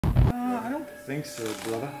I don't think so,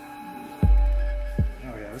 brother.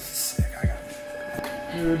 Oh yeah, this is sick. I got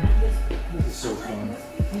it. Dude, this is so fun.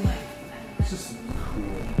 This is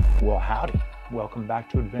cool. Well, howdy. Welcome back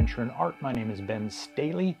to Adventure in Art. My name is Ben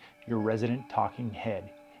Staley, your resident talking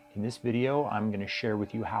head. In this video, I'm going to share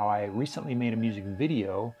with you how I recently made a music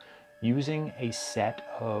video using a set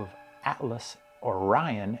of Atlas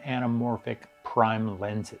Orion Anamorphic prime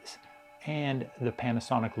lenses and the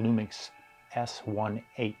Panasonic LUMIX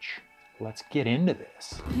S1H. Let's get into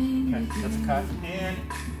this. Okay, let's cut and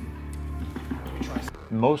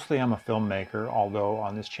mostly I'm a filmmaker, although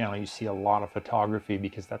on this channel you see a lot of photography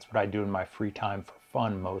because that's what I do in my free time for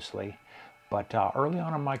fun mostly. But early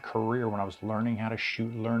on in my career, when I was learning how to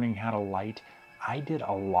shoot, learning how to light, I did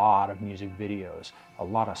a lot of music videos, a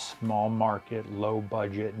lot of small market, low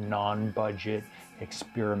budget, non-budget,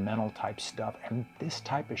 experimental type stuff. And this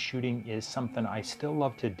type of shooting is something I still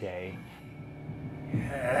love today.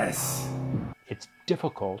 Yes! It's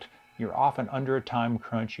difficult. You're often under a time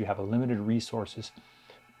crunch. You have a limited resources,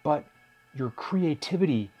 but your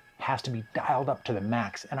creativity has to be dialed up to the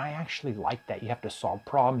max. And I actually like that. You have to solve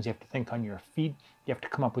problems. You have to think on your feet. You have to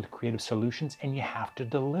come up with creative solutions and you have to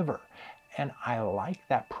deliver. And I like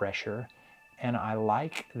that pressure, and I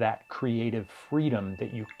like that creative freedom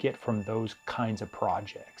that you get from those kinds of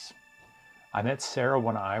projects. I met Sarah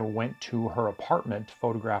when I went to her apartment to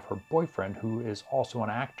photograph her boyfriend, who is also an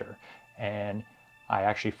actor, and I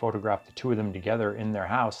actually photographed the two of them together in their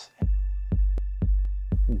house.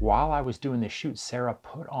 While I was doing the shoot, Sarah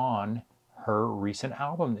put on her recent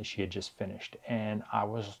album that she had just finished, and I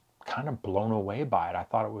was kind of blown away by it. I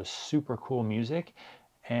thought it was super cool music.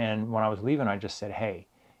 And when I was leaving, I just said, hey,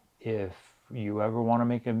 if you ever want to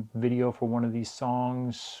make a video for one of these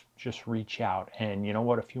songs, just reach out. And you know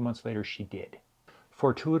what? A few months later, she did.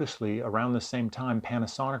 Fortuitously, around the same time,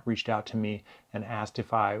 Panasonic reached out to me and asked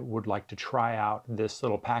if I would like to try out this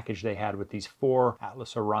little package they had with these 4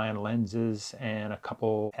 Atlas Orion lenses and a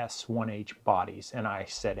couple S1H bodies. And I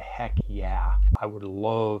said, heck yeah, I would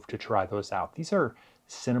love to try those out. These are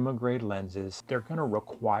cinema grade lenses. They're going to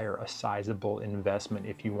require a sizable investment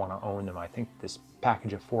if you want to own them. I think this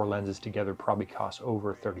package of 4 lenses together probably costs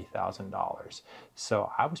over $30,000.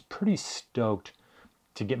 So I was pretty stoked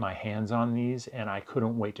to get my hands on these, and I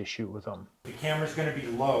couldn't wait to shoot with them. The camera's going to be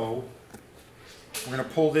low. We're going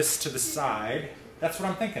to pull this to the side. That's what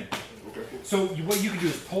I'm thinking. So what you can do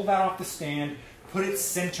is pull that off the stand, put it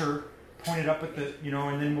center, point it up at the,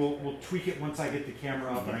 and then we'll tweak it once I get the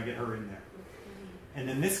camera up and I get her in there. And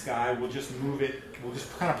then this guy will just move it, we'll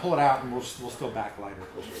just kind of pull it out and we'll still backlight her.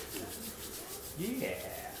 Yeah.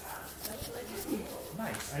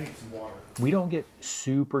 Nice, I need some water. We don't get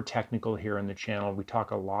super technical here on the channel. We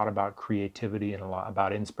talk a lot about creativity and a lot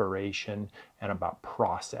about inspiration and about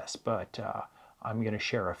process, but I'm going to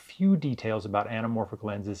share a few details about anamorphic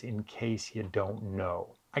lenses in case you don't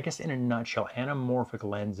know. I guess in a nutshell, anamorphic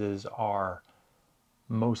lenses are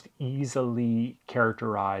most easily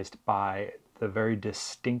characterized by the very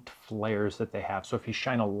distinct flares that they have. So if you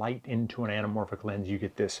shine a light into an anamorphic lens, you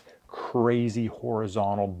get this crazy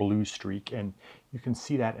horizontal blue streak, and you can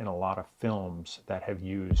see that in a lot of films that have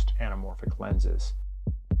used anamorphic lenses.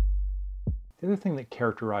 The other thing that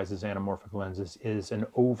characterizes anamorphic lenses is an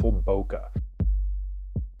oval bokeh.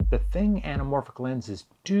 The thing anamorphic lenses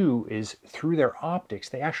do is, through their optics,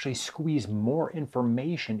 they actually squeeze more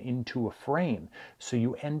information into a frame. So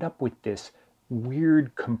you end up with this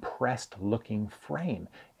weird compressed looking frame,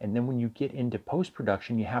 and then when you get into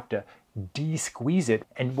post-production you have to de-squeeze it,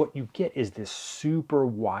 and what you get is this super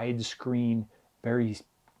widescreen, very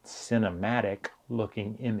cinematic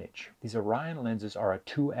looking image. These Orion lenses are a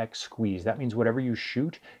 2x squeeze. That means whatever you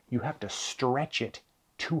shoot, you have to stretch it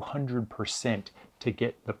 200% to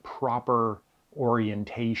get the proper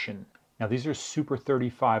orientation. Now these are Super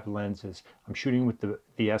 35 lenses. I'm shooting with the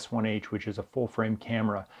S1H, which is a full frame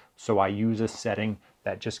camera, so I use a setting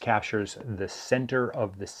that just captures the center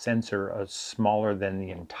of the sensor as smaller than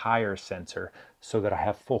the entire sensor so that I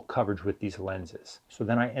have full coverage with these lenses. So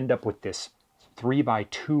then I end up with this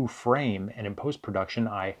 3x2 frame, and in post-production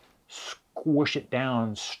I squish it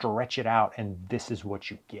down, stretch it out, and this is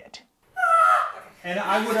what you get. And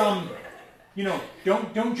I would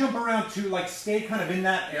don't jump around too, like stay kind of in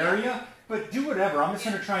that area, but do whatever. I'm just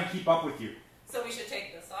going to try and keep up with you. So we should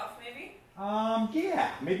take this off maybe?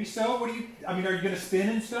 Yeah, maybe so. What do you, are you going to spin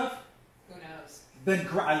and stuff? Who knows? Then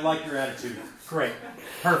I like your attitude. Great.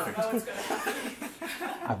 Perfect. Oh, it's gonna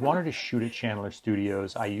I've wanted to shoot at Chandler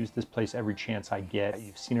Studios. I use this place every chance I get.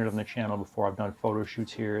 You've seen it on the channel before. I've done photo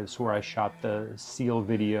shoots here. This is where I shot the Seal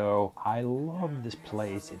video. I love this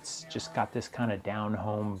place. It's just got this kind of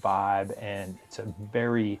down-home vibe, and it's a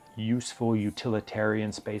very useful,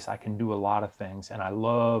 utilitarian space. I can do a lot of things, and I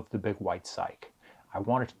love the big white cyc. I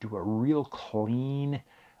wanted to do a real clean,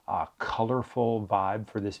 colorful vibe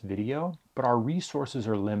for this video, but our resources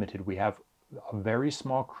are limited. We have a very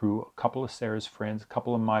small crew, a couple of Sarah's friends, a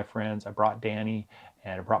couple of my friends. I brought Danny,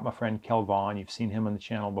 and I brought my friend Kelvon. You've seen him on the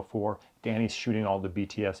channel before. Danny's shooting all the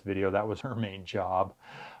BTS video. That was her main job.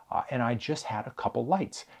 And I just had a couple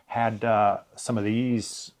lights. Had some of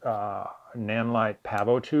these Nanlite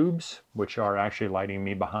Pavo tubes, which are actually lighting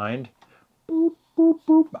me behind. Boop, boop,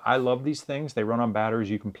 boop. I love these things. They run on batteries.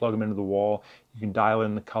 You can plug them into the wall. You can dial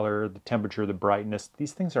in the color, the temperature, the brightness.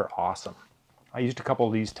 These things are awesome. I used a couple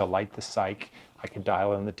of these to light the cyc. I could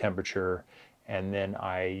dial in the temperature, and then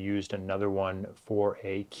I used another one for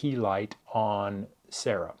a key light on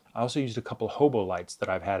Sarah. I also used a couple of hobo lights that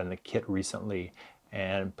I've had in the kit recently,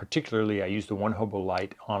 and particularly I used the one hobo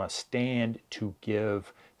light on a stand to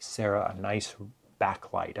give Sarah a nice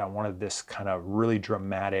backlight. I wanted this kind of really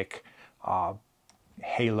dramatic,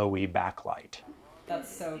 halo-y backlight.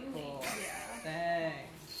 That's so cool. Yeah. Thanks.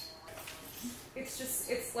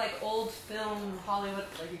 It's like old film Hollywood.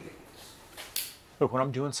 Look, when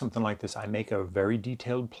I'm doing something like this, I make a very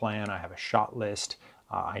detailed plan. I have a shot list.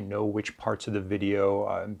 I know which parts of the video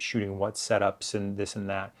I'm shooting, what setups and this and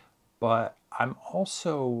that. But I'm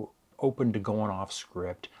also open to going off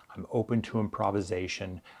script. I'm open to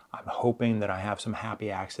improvisation. I'm hoping that I have some happy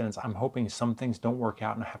accidents. I'm hoping some things don't work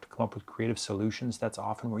out and I have to come up with creative solutions. That's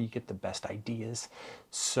often where you get the best ideas.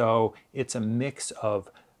 So it's a mix of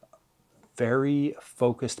very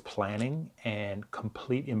focused planning and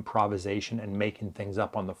complete improvisation and making things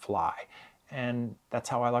up on the fly. And that's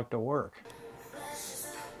how I like to work.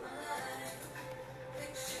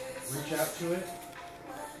 Reach out to it.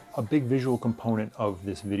 A big visual component of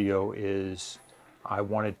this video is I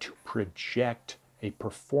wanted to project a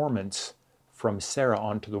performance from Sarah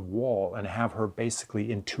onto the wall and have her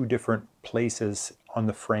basically in two different places on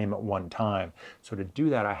the frame at one time. So to do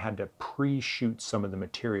that, I had to pre-shoot some of the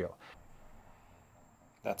material.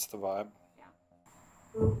 That's the vibe.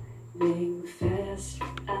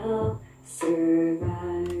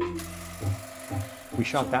 We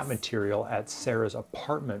shot that material at Sarah's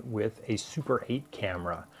apartment with a Super 8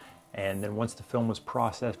 camera. And then once the film was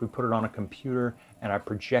processed, we put it on a computer and I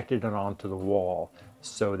projected it onto the wall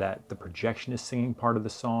so that the projection is singing part of the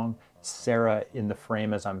song. Sarah in the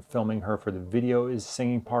frame as I'm filming her for the video is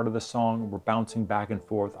singing part of the song. We're bouncing back and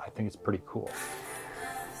forth. I think it's pretty cool.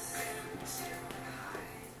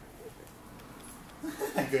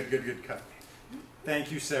 Good cut. Thank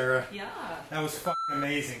you, Sarah. Yeah. That was fucking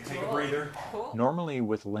amazing. Take a breather. Cool. Normally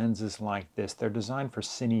with lenses like this, they're designed for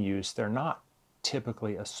cine use. They're not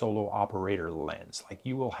typically a solo operator lens. Like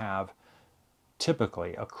you will have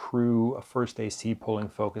typically a crew, a first AC pulling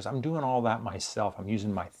focus. I'm doing all that myself. I'm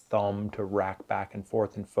using my thumb to rack back and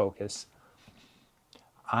forth and focus.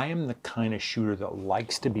 I am the kind of shooter that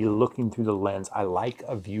likes to be looking through the lens. I like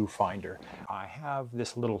a viewfinder. I have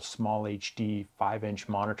this little small HD 5-inch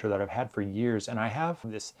monitor that I've had for years, and I have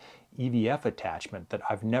this EVF attachment that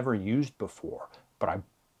I've never used before, but I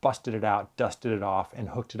busted it out, dusted it off, and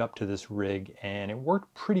hooked it up to this rig, and it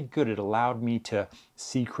worked pretty good. It allowed me to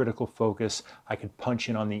see critical focus. I could punch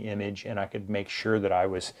in on the image, and I could make sure that I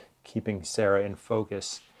was keeping Sarah in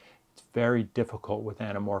focus. It's very difficult with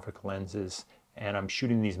anamorphic lenses, and I'm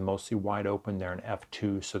shooting these mostly wide open. They're in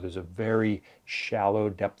f2, so there's a very shallow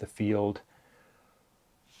depth of field.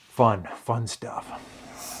 Fun stuff.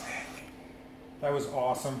 That was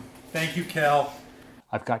awesome. Thank you, Kel.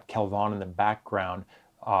 I've got Kelvon in the background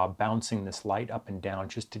bouncing this light up and down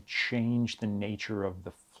just to change the nature of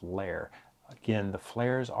the flare. Again, the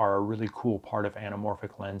flares are a really cool part of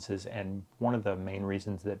anamorphic lenses and one of the main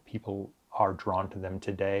reasons that people are drawn to them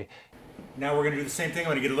today. Now we're going to do the same thing.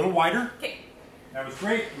 I'm going to get a little wider. Okay. That was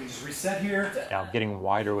great. We just reset here. Now, getting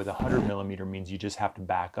wider with 100mm means you just have to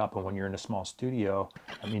back up, and when you're in a small studio,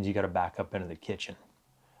 that means you got to back up into the kitchen.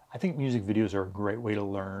 I think music videos are a great way to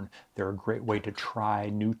learn. They're a great way to try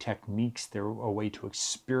new techniques. They're a way to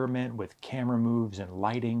experiment with camera moves and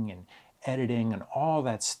lighting and editing and all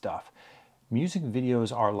that stuff. Music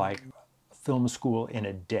videos are like film school in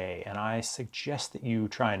a day, and I suggest that you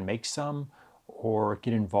try and make some or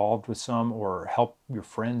get involved with some or help your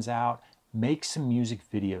friends out. Make some music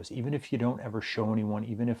videos, even if you don't ever show anyone,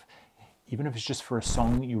 even if it's just for a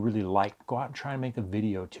song that you really like. Go out and try and make a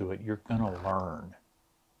video to it. You're gonna learn.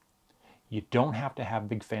 You don't have to have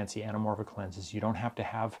big fancy anamorphic lenses. You don't have to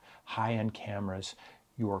have high-end cameras.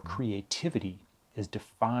 Your creativity is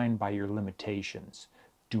defined by your limitations.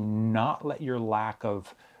 Do not let your lack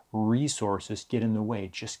of resources get in the way.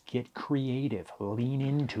 Just get creative. Lean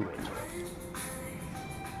into it.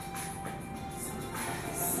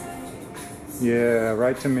 Yeah,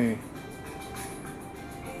 right to me.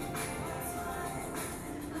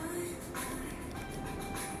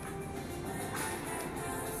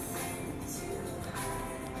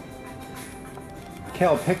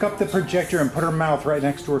 Kel, pick up the projector and put her mouth right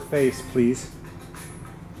next to her face, please.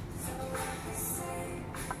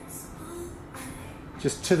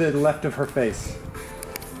 Just to the left of her face.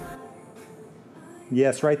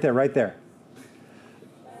 Yes, right there, right there.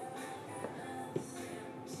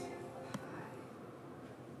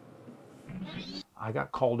 I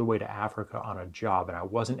got called away to Africa on a job and I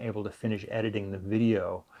wasn't able to finish editing the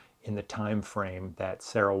video in the time frame that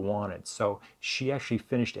Sarah wanted. So she actually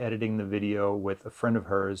finished editing the video with a friend of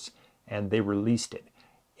hers and they released it.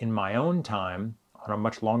 In my own time, on a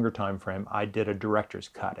much longer time frame, I did a director's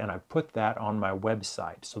cut and I put that on my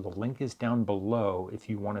website. So the link is down below if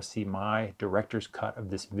you want to see my director's cut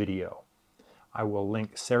of this video. I will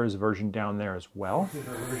link Sarah's version down there as well.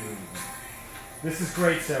 This is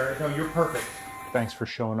great, Sarah. No, you're perfect. Thanks for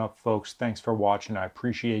showing up, folks. Thanks for watching. I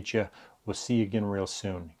appreciate you. We'll see you again real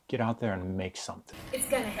soon. Get out there and make something. It's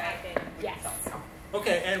gonna happen, yes.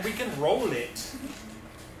 Okay, and we can roll it.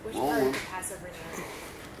 Which part of the pass over now?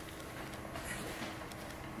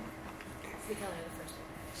 It's the Kelly the first one.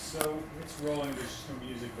 So it's rolling, there's just no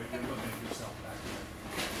music, but you're looking at yourself back.